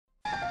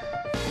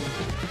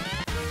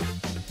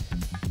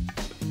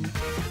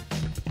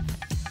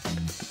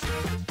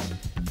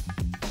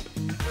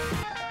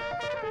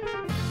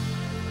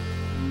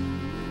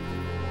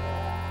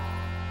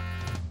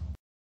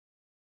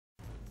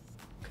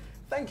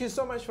Thank you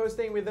so much for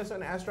staying with us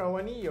on Astro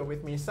Awani. You're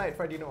with me,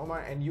 Dino,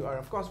 Omar, and you are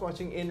of course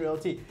watching in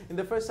Realty. In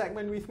the first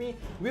segment with me,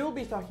 we'll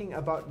be talking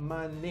about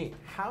money,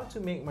 how to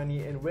make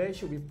money and where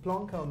should we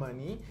plonk our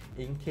money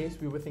in case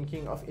we were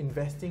thinking of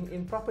investing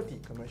in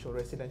property, commercial,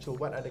 residential.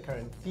 What are the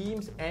current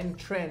themes and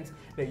trends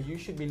that you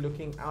should be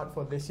looking out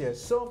for this year?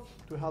 So,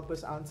 to help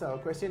us answer our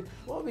question,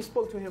 well, we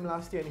spoke to him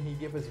last year and he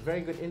gave us very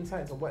good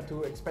insights on what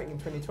to expect in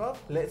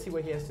 2012. Let's see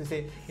what he has to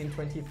say in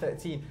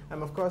 2013.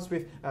 I'm of course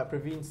with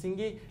Previn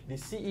Singhe, the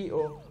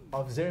CEO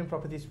of Zerin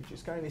Properties, which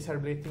is currently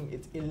celebrating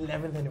its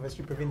 11th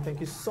anniversary. Previn, thank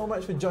you so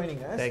much for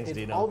joining us. Thanks, it's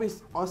Dino.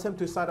 always awesome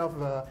to start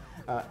off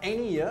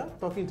any year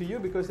talking to you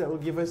because that will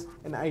give us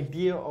an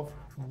idea of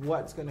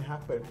what's going to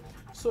happen.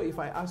 So if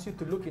I ask you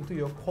to look into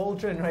your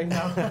cauldron right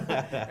now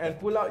and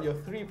pull out your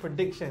 3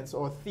 predictions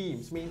or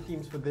themes, main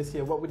themes for this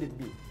year, what would it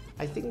be?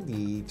 I think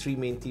the 3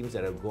 main themes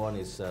that have gone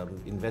is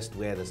invest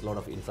where there's a lot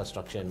of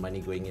infrastructure and money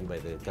going in by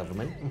the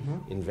government,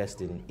 invest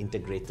in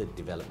integrated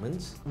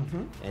developments,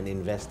 and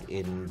invest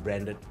in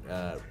branded,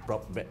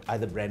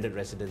 either branded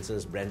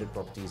residences, branded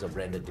properties or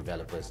branded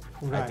developers.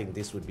 Right. I think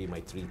this would be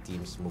my 3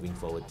 themes moving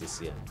forward this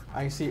year.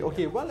 I see.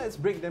 Okay, well, let's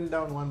break them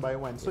down one by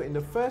one. So in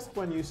the first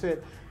one you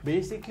said,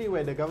 basically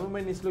where the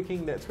government is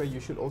looking, that's where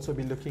you should also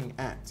be looking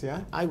at,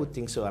 yeah? I would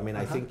think so. I mean,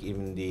 I think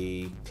in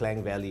the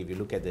Klang Valley, if you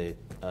look at the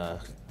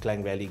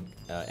Klang Valley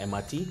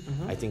MRT,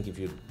 I think if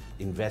you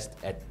invest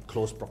at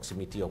close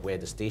proximity of where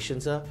the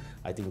stations are,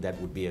 I think that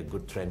would be a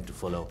good trend to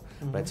follow.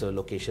 Right, so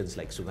locations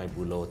like Sungai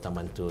Buloh,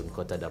 Taman Tun,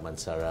 Kota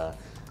Damansara,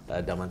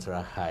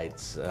 Damansara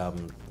Heights,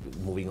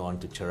 moving on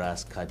to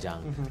Cheras,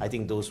 Kajang. I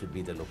think those would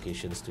be the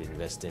locations to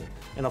invest in.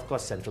 And of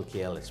course Central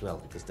KL as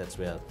well, because that's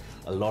where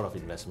a lot of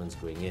investments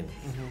going in.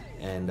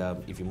 And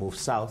if you move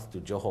south to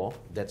Johor,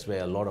 that's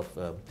where a lot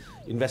of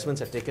investments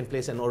have taken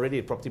place, and already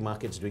the property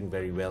market's doing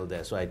very well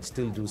there. So I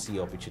still do see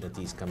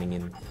opportunities coming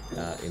in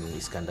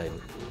Iskandar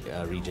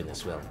region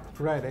as well.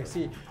 Right, I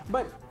see.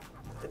 But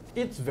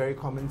it's very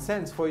common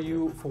sense for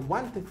you, for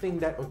one, to think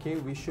that, okay,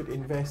 we should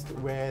invest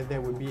where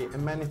there would be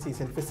amenities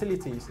and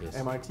facilities, Yes.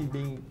 MRT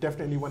being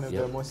definitely one of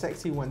the more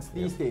sexy ones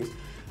these days.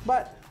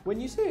 But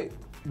when you say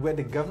where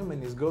the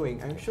government is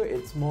going, I'm sure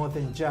it's more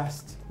than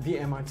just the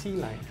MRT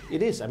line.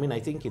 It is. I mean, I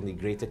think in the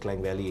Greater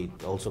Klang Valley,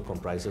 it also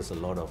comprises a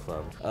lot of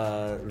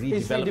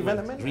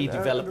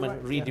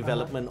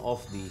redevelopment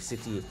of the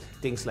city.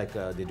 Things like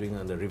they're doing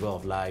on the River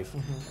of Life,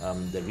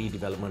 the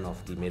redevelopment of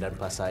the Medan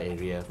Pasar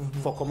area.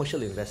 For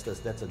commercial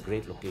investors, that's a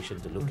great location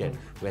to look at,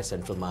 where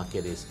Central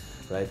Market is,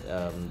 right?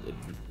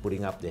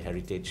 Putting up the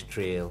Heritage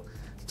Trail.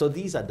 So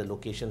these are the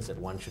locations that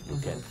one should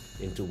look at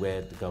into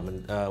where the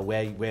government,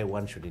 where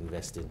one should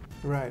invest in.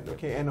 Right.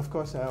 Okay. And of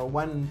course,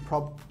 one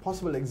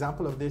possible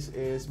example of this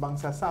is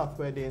Bangsa South,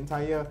 where the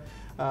entire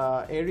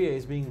area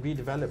is being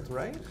redeveloped.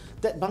 Right.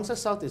 That Bangsa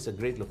South is a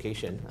great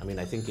location. I mean,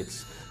 I think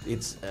it's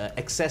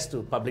access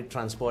to public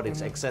transport,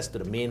 it's access to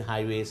the main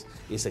highways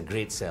is a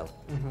great sell.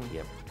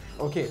 Yep.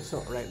 Okay,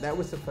 so right, that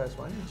was the first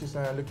one, which is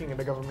looking at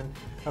the government,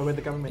 where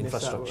the government is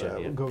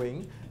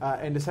going.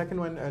 And the second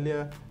one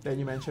earlier that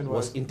you mentioned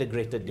was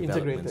integrated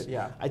developments. Integrated,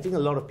 yeah. I think a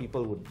lot of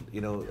people would,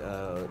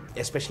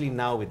 especially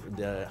now with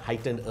the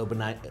heightened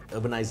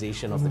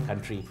urbanization of the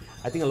country,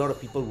 I think a lot of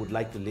people would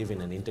like to live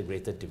in an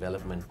integrated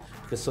development,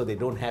 because so they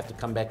don't have to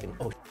come back and,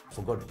 oh,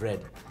 forgot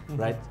bread,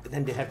 right?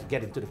 Then they have to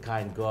get into the car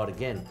and go out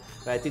again.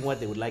 But I think what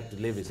they would like to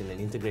live is in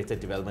an integrated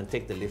development,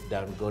 take the lift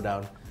down, go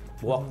down,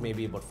 walk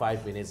maybe about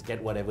 5 minutes,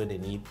 get whatever they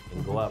need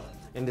and go up.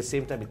 And at the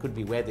same time, it could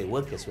be where they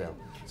work as well.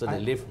 So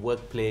they live,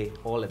 work, play,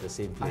 all at the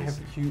same place. I have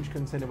a huge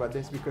concern about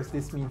this because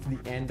this means the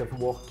end of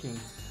walking.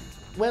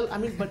 Well, I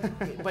mean, but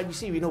you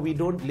see, we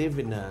don't live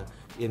in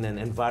an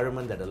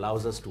environment that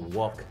allows us to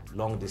walk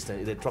long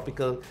distance. The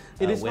tropical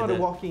it is weather, not a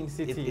walking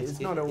city. It's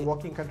not a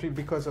walking country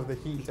because of the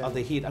heat. Of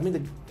the heat. I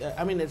mean, it's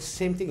the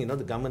same thing. The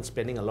government's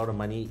spending a lot of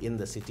money in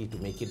the city to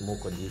make it more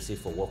conducive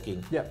for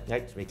walking. Yeah.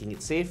 Right, making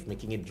it safe,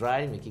 making it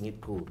dry, making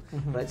it cool.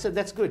 Right. So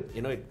that's good.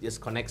 It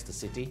just connects the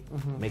city,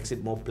 makes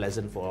it more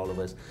pleasant for all of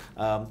us.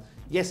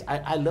 Yes,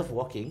 I love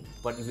walking,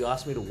 but if you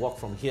ask me to walk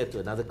from here to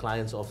another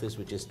client's office,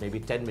 which is maybe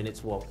 10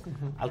 minutes walk,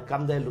 I'll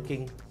come there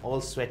looking all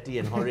sweaty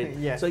and horrid.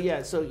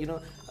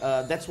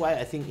 That's why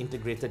I think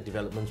integrated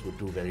developments would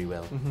do very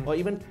well. Or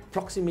even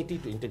proximity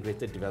to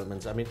integrated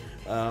developments. I mean,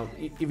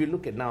 if you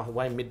look at now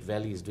why Mid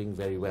Valley is doing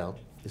very well,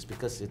 is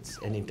because it's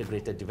an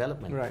integrated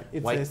development. Right,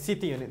 it's a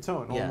city on its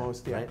own,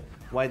 almost. Yeah. Right?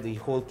 Why the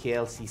whole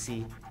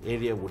KLCC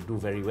area would do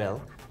very well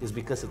is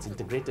because it's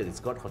integrated. It's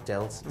got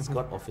hotels, it's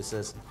got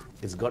offices,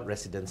 it's got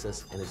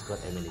residences, and it's got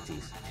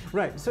amenities.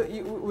 Right, so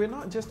we're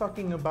not just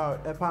talking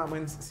about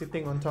apartments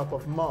sitting on top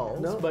of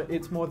malls, but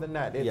it's more than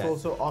that. It's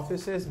also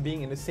offices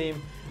being in the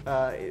same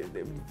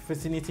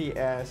vicinity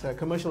as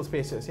commercial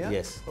spaces, yeah?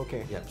 Yes.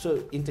 Okay. Yeah.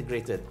 So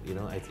integrated,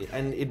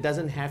 and it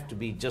doesn't have to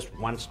be just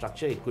one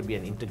structure. It could be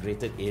an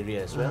integrated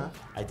area as well.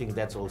 I think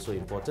that's also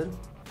important.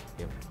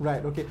 Yep.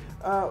 Right, okay.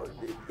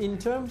 In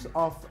terms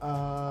of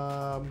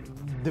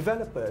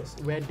developers,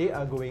 where they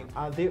are going,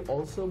 are they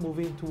also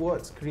moving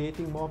towards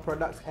creating more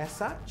products as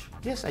such?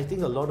 Yes, I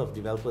think a lot of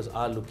developers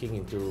are looking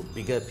into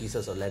bigger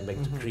pieces of land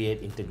bank to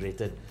create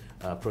integrated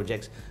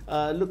projects.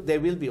 Look, there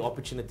will be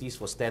opportunities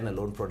for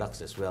standalone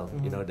products as well.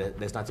 You know,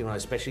 there's nothing wrong,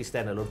 especially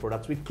standalone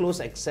products with close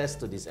access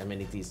to these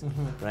amenities,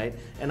 right?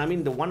 And I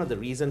mean, one of the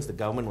reasons the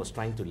government was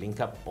trying to link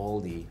up all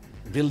the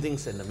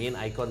buildings and the main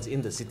icons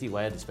in the city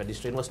via this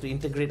pedestrian was to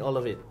integrate all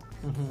of it,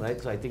 right?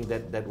 So I think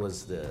that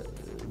was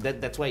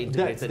that's why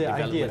integrated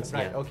developments.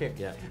 Right? Yeah. Okay.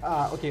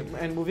 Yeah. Okay.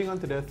 And moving on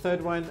to the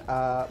third one,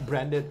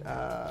 branded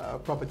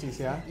properties.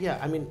 Yeah. Yeah.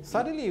 I mean,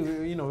 suddenly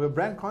we're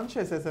brand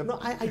conscious as a. No,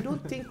 I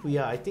don't think we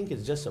are. I think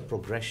it's just a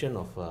progression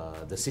of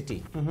the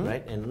city,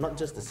 right? And not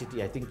just the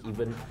city. I think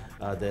even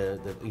the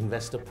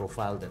investor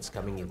profile that's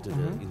coming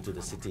into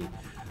the city.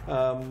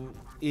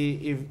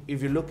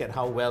 If you look at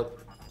how well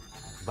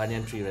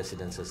Banyan Tree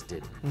Residences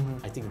did,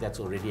 I think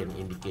that's already an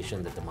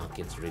indication that the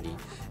market's ready.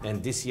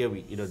 And this year,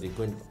 they're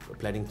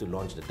planning to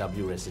launch the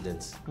W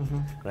Residence,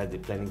 right? They're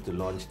planning to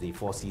launch the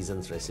Four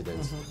Seasons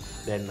Residence.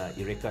 Then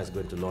Eureka is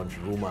going to launch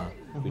Ruma,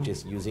 which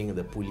is using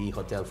the Puli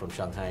Hotel from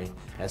Shanghai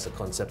as a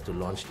concept to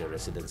launch their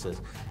residences.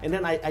 And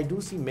then I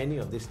do see many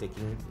of this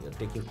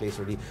taking place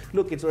already.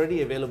 Look, it's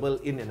already available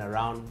in and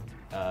around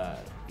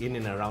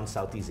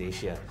Southeast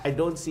Asia. I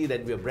don't see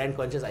that we are brand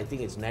conscious. I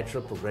think it's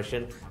natural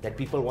progression that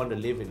people want to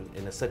live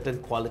in a certain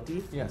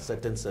quality and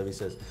certain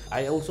services.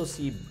 I also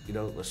see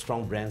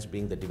strong brands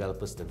being the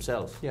developers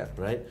themselves.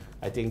 Right.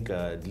 I think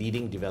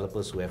leading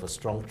developers who have a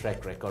strong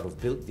track record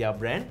of built their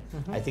brand.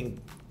 I think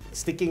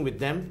sticking with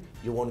them,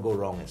 you won't go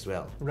wrong as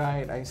well.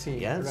 Right, I see.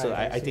 Yeah, right, so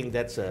I think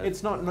that's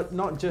it's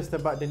not just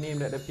about the name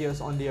that appears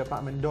on the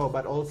apartment door,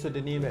 but also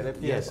the name that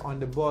appears on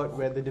the board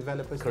where the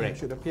developer's name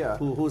should appear.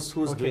 Who's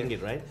doing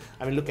it, right?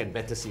 I mean, look at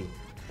Battersea,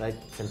 right?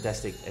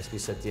 Fantastic. SP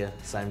Satya,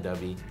 Sime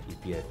Dhabi,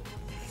 EPF.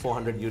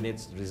 400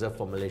 units reserved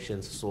for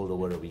Malaysians, sold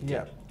over a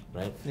weekend.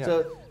 Right?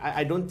 So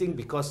I don't think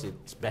because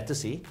it's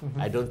Battersea,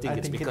 I don't think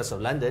it's because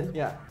of London,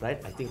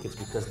 right? I think it's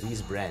because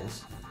these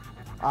brands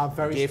are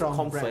very gave strong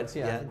comfort,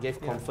 brands, gave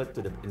comfort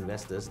to the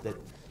investors that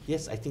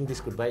yes, I think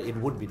this it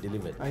would be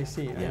delivered. I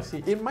see.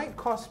 It might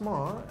cost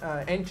more.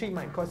 Entry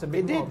might cost a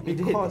bit more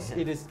because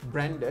it is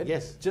branded.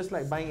 Yes. Just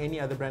like buying any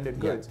other branded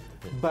goods.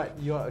 But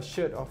you're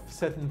assured of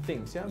certain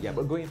things.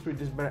 But going through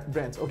these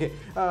brands. Okay.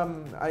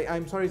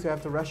 I'm sorry to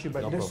have to rush you,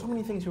 but there's so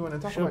many things we want to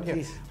talk about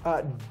here.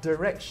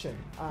 Direction.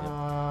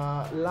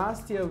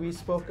 Last year we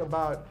spoke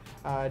about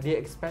the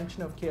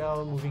expansion of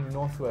KL moving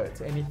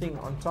northwards. Anything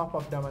on top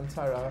of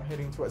Damansara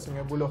heading towards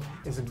Sungai Buloh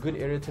is a good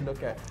area to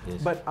look at.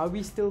 But are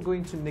we still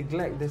going to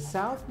neglect the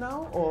south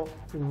now, or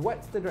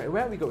what's the direction?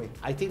 Where are we going?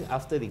 I think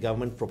after the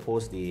government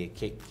proposed the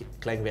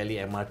Klang Valley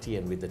MRT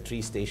and with the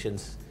 3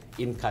 stations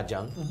in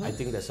Kajang, I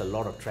think there's a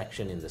lot of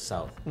traction in the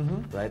south,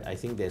 right? I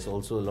think there's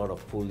also a lot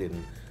of pull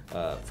in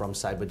from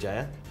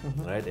Cyberjaya,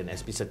 right? And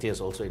SP Satya has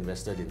also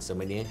invested in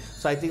Singhe.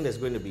 So I think there's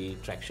going to be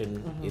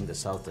traction in the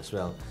south as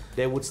well.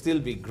 There would still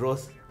be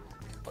growth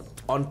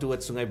on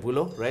towards Sungai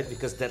Buloh, right?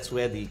 Because that's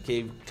where the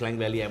Klang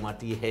Valley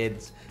MRT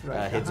heads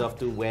off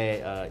to,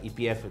 where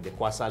EPF, the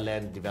Kwasa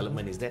land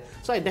development is there.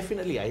 So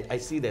I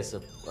see there's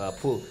a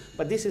pull.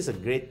 But this is a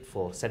great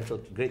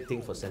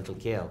thing for Central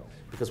KL,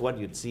 because what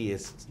you'd see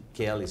is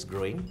KL is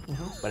growing,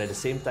 but at the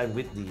same time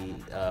with the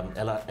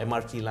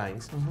MRT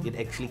lines, it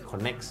actually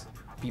connects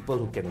people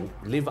who can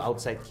live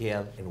outside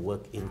KL and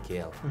work in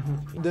KL.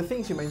 The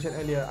things you mentioned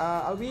earlier,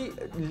 are we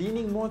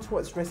leaning more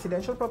towards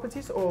residential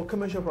properties or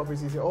commercial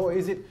properties, or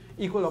is it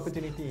equal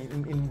opportunity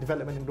in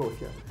development and growth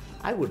here?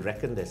 I would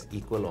reckon there's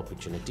equal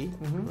opportunity,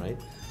 right?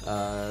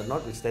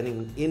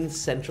 Notwithstanding in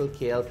central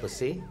KL per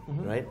se,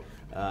 right?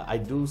 I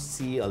do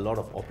see a lot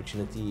of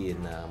opportunity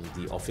in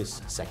the office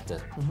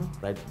sector,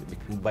 right?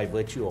 By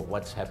virtue of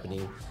what's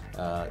happening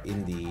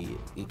in the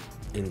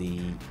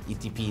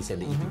ETPs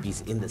and the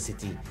EPPs in the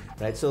city,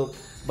 right? So,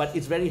 but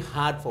it's very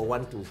hard for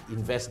one to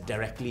invest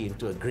directly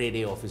into a Grade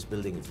A office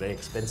building. It's very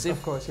expensive,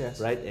 of course, yes,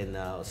 right? And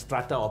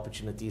strata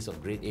opportunities of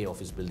Grade A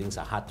office buildings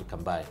are hard to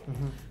come by.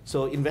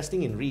 So,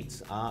 investing in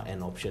REITs are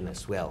an option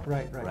as well,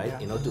 right? Yeah.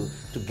 You know,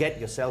 to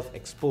get yourself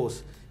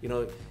exposed, you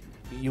know.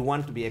 You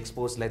want to be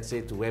exposed, let's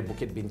say, to where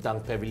Bukit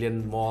Bintang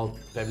Pavilion Mall,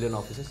 Pavilion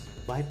offices,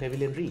 buy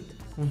Pavilion REIT,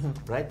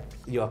 right?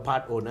 You're a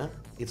part owner,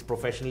 it's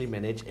professionally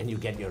managed, and you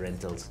get your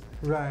rentals.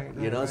 Right.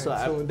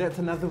 So that's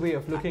another way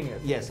of looking at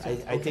it. Yes,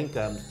 I think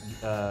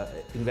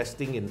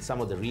investing in some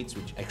of the REITs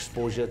with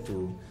exposure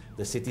to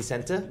the city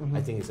centre,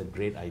 I think is a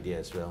great idea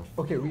as well.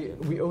 Okay,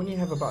 we only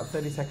have about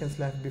 30 seconds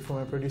left before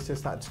my producer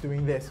starts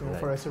doing this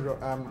for us to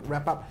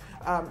wrap up.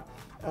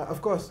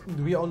 Of course,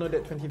 we all know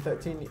that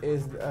 2013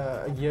 is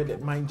a year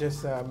that might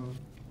just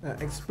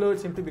explode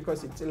simply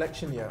because it's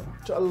election year.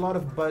 So a lot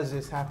of buzz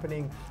is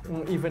happening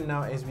even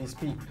now as we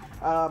speak.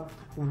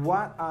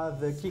 What are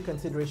the key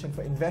considerations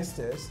for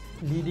investors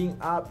leading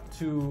up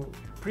to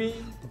pre,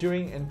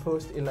 during and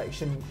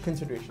post-election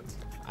considerations?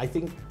 I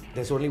think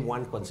there's only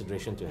one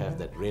consideration to have,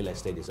 that real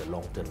estate is a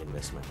long-term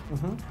investment.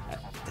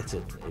 That's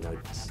it. You know,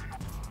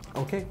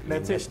 Okay,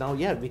 that's it. Now,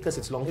 yeah, because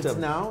it's long term. It's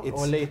now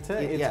or later,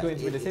 it's going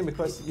to be the same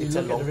because you it's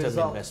a look at the long-term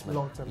result. investment.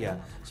 Long-term, yeah.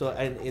 So,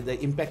 and the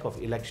impact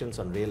of elections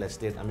on real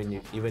estate. I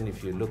mean, even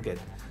if you look at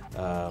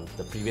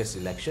the previous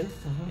election,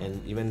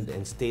 and even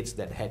in states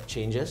that had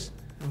changes,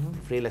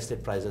 real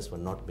estate prices were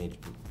not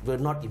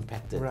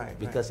impacted,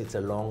 because it's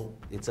a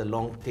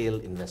long tail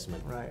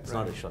investment. It's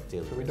not a short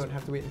tail. So we don't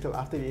have to wait until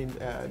after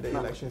the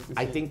elections.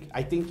 I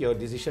think your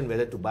decision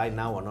whether to buy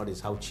now or not is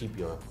how cheap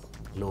your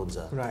loans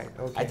are. Right.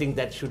 Okay. I think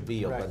that should be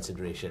your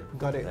consideration.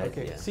 Got it. Right?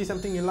 Okay. Yeah. See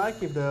something you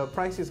like. If the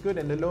price is good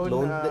and the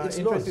loan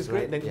interest is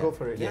great, then go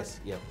for it.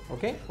 Yes. Yeah.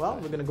 Okay. Well,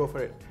 we're gonna go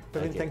for it.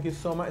 Previn, thank you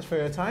so much for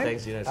your time.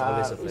 Thanks, Dino. It's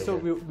always a pleasure. So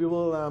we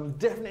will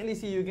definitely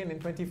see you again in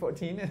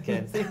 2014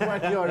 and see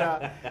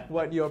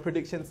what your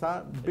predictions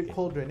are. Big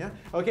cauldron, yeah.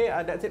 Okay.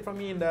 That's it from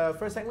me in the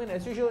first segment.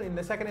 As usual, in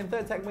the second and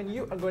third segment,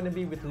 you are going to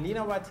be with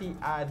Lina Wati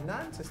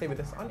Adnan. So stay with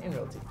us on In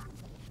Realty.